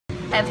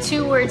I have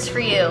two words for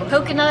you.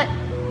 Coconut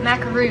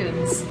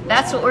macaroons.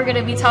 That's what we're going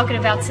to be talking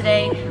about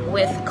today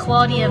with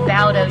Claudia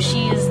Valdo.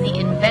 She is the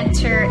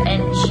inventor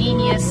and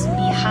genius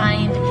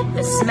behind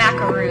the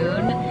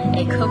Smackaroon,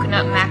 a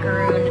coconut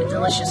macaroon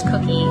delicious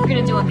cookie. We're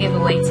going to do a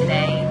giveaway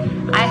today.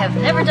 I have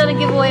never done a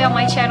giveaway on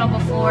my channel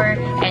before,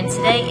 and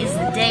today is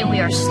the day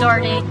we are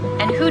starting.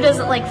 And who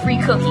doesn't like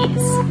free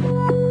cookies?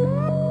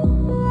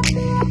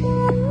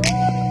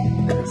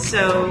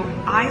 So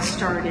I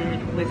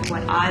started with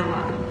what I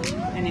love,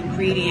 an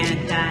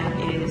ingredient that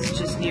is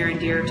just near and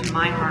dear to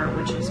my heart,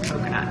 which is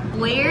coconut.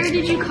 Where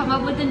did you come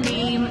up with the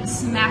name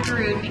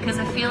Smackaroon? Because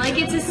I feel like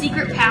it's a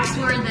secret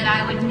password that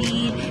I would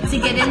need to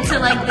get into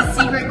like the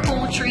secret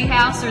cool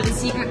treehouse or the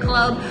secret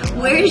club.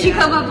 Where did you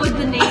come up with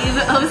the name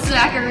of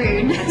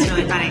Smackaroon? That's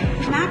really funny.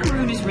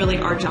 Smackaroon is really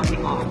our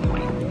jumping off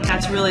point.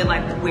 That's really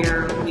like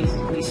where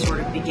we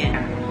sort of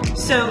begin.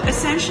 So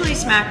essentially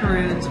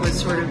Smackaroons was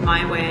sort of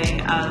my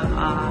way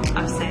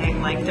of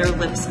saying like they're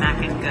lip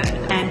smacking good.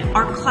 And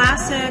our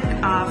classic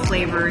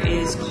flavor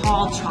is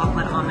called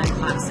Chocolate Almond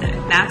Classic.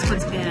 That's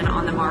what's been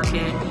on the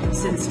market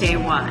since day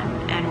one.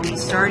 And we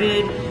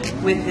started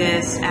with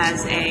this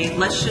as a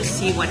let's just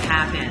see what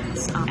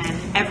happens.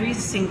 And every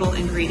single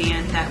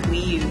ingredient that we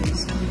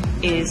use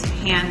is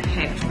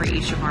hand-picked for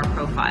each of our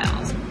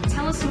profiles.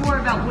 Tell us more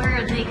about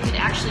where they could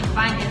actually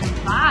find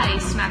and buy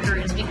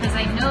Smackaroons, because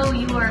I know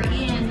you are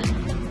in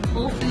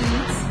Whole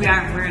Foods.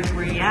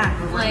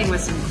 We're working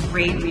with some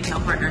great retail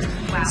partners.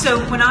 Wow. So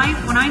when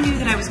I knew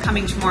that I was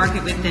coming to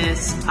market with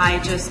this, I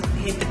just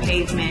hit the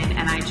pavement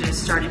and I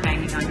just started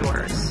banging on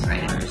doors.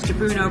 Right.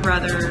 DeBruno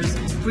Brothers,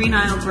 Green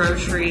Isle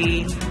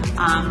Grocery,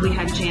 we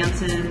had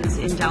Jansen's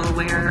in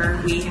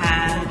Delaware, we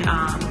had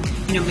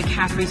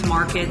McCaffrey's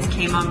Markets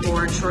came on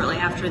board shortly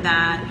after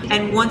that.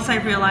 And once I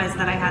realized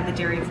that I had the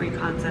dairy-free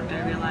concept,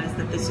 I realized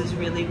that this is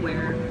really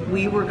where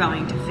we were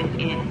going to fit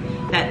in.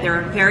 That there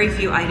are very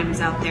few items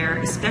out there,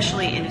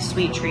 especially in a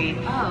sweet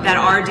treat, that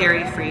are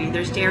dairy-free.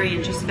 There's dairy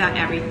in just about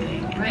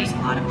everything. And there's a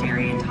lot of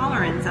dairy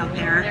intolerance out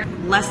there.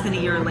 Less than a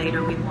year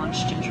later, we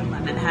launched Ginger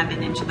Lemon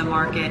Heaven into the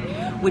market,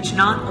 which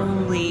not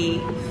only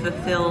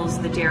fulfills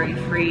the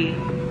dairy-free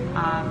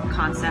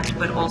concept,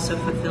 but also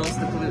fulfills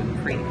the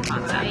gluten-free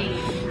concept. Right.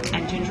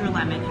 And Ginger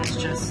Lemon has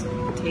just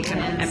taken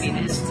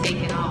it's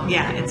taken off.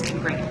 Yeah, it's been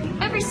great.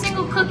 Every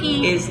single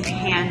cookie is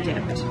hand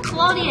dipped.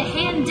 Claudia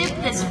hand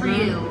dipped this for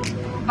you.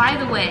 By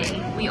the way,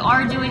 we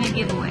are doing a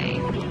giveaway.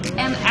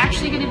 I'm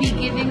actually going to be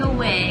giving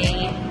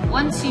away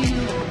 1, 2,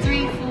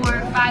 3, 4,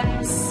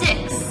 5,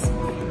 6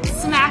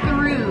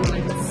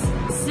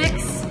 Smackaroons.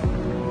 6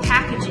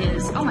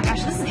 packages. Oh my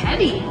gosh, this is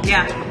heavy.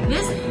 Yeah.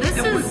 This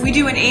is... We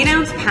do an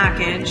 8-ounce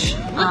package,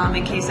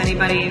 in case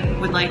anybody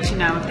would like to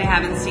know if they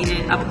haven't seen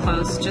it up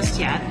close just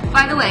yet.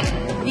 By the way,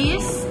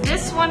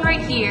 this one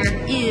right here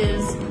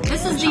is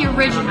the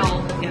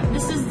original. Yeah.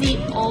 This is the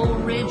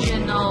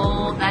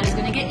original that is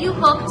going to get you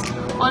hooked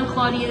on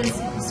Claudia's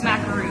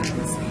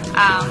Smackaroons.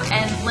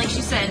 And like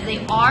she said,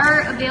 they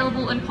are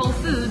available in Whole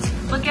Foods,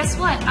 but guess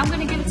what? I'm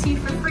going to give it to you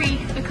for free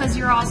because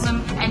you're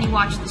awesome and you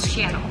watch this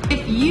channel.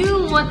 If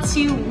you want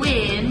to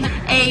win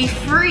a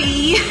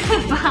free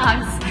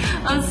box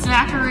of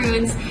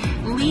Smackaroons,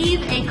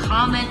 leave a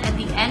comment at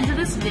the end of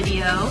this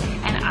video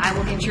and I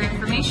will get your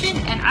information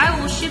and I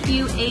will ship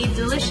you a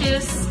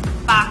delicious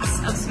box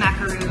of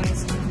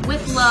Smackaroons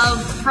with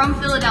love from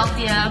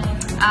Philadelphia,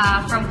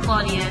 from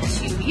Claudia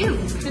to you.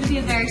 It's going to be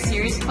a very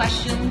serious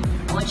question.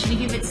 I want you to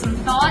give it some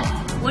thought.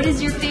 What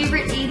is your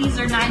favorite 80s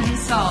or 90s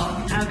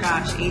song? Oh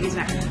gosh, 80s,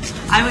 90s.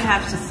 I would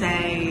have to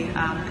say,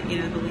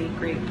 the late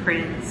great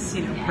Prince,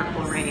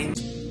 Purple Rain.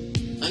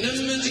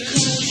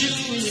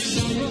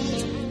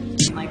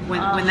 Like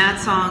when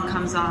that song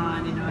comes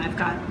on, I've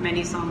got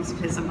many songs of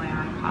his on my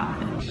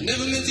iPod.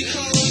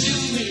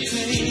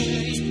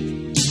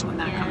 When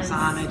that comes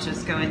on, I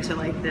just go into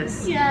like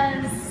this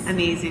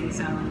amazing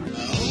zone.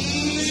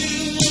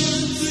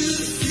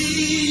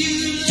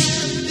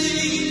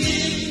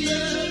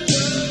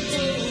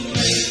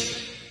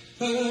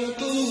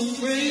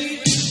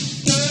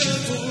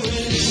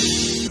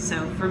 So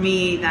for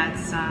me,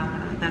 that's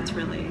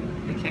really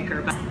the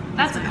kicker. But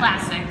that's a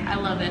classic. I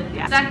love it.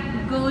 Yeah.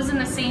 That goes in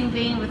the same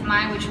vein with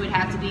mine, which would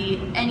have to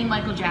be any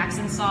Michael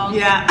Jackson song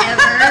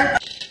ever.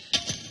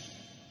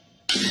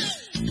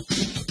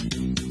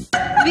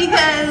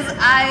 Because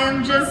I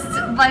am just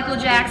Michael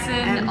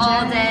Jackson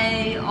all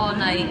day, all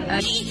night.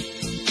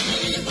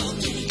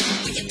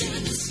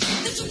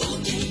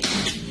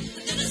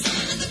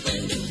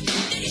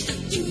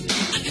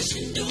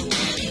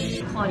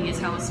 Claudia,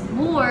 tell us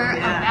more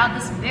about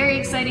this very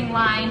exciting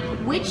line,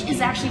 which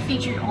is actually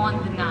featured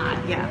on the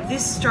Knot. Yeah,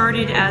 this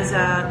started as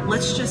a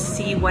let's just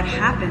see what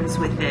happens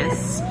with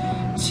this,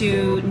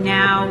 to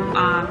now,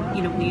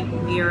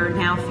 we are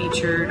now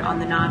featured on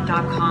the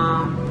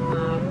Knot.com.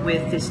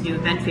 with this new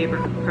event favor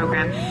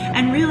program.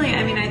 And really,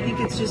 I mean, I think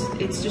it's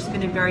just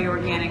been a very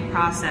organic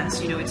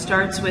process. You know, it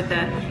starts with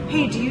a,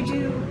 hey,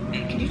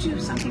 can you do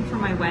something for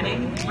my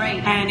wedding?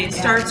 Right. And it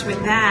starts with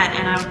that,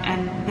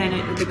 and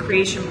then the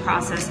creation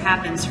process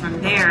happens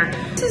from there.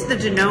 This is the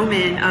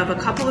denouement of a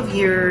couple of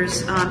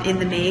years in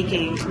the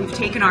making. We've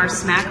taken our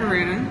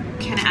Smackaroon,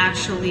 can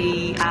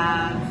actually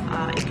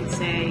have, it could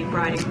say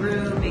bride and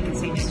groom, it could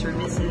say Mr.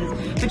 and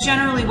Mrs. But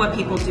generally what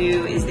people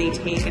do is they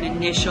take an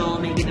initial,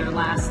 maybe their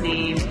last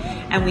name,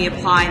 and we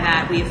apply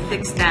that, we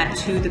affix that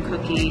to the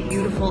cookie.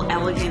 Beautiful,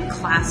 elegant,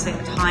 classic,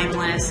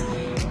 timeless.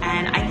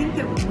 And I think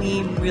that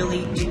we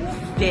really do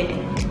fit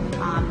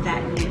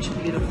that niche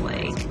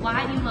beautifully.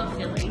 Why do you love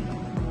Philly?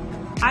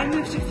 I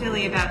moved to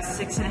Philly about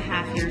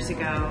 6.5 years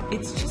ago.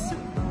 It's just a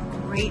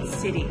great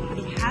city.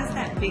 It has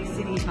that big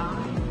city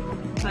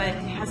vibe, but it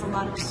has a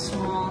lot of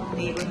small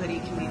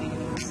neighborhoody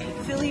communities.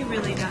 Philly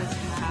really does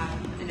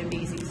have an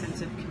amazing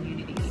sense of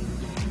community.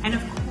 And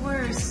of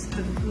course,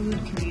 the food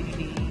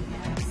community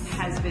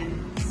has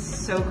been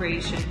so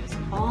gracious.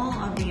 All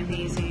of the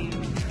amazing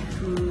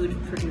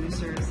food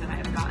producers that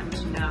I've gotten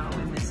to know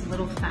in this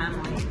little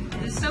family.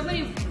 There's so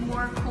many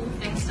more cool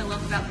things to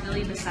love about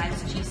Philly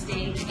besides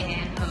cheesesteak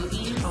and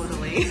hoagies.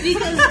 Totally.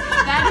 Because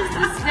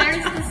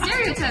there's the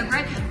stereotype,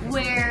 right?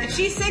 Where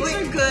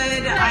cheesesteaks are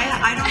good.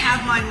 I don't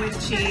have mine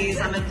with cheese.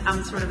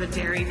 I'm sort of a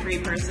dairy-free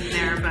person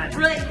there, but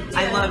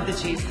I love the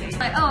cheesesteak.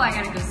 Like, oh, I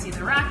gotta go see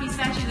the Rocky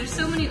statue. There's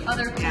so many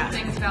other cool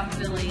things about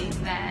Philly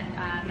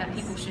that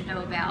people should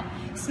know about.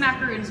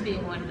 Smackaroons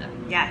being one of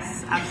them.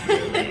 Yes,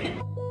 absolutely.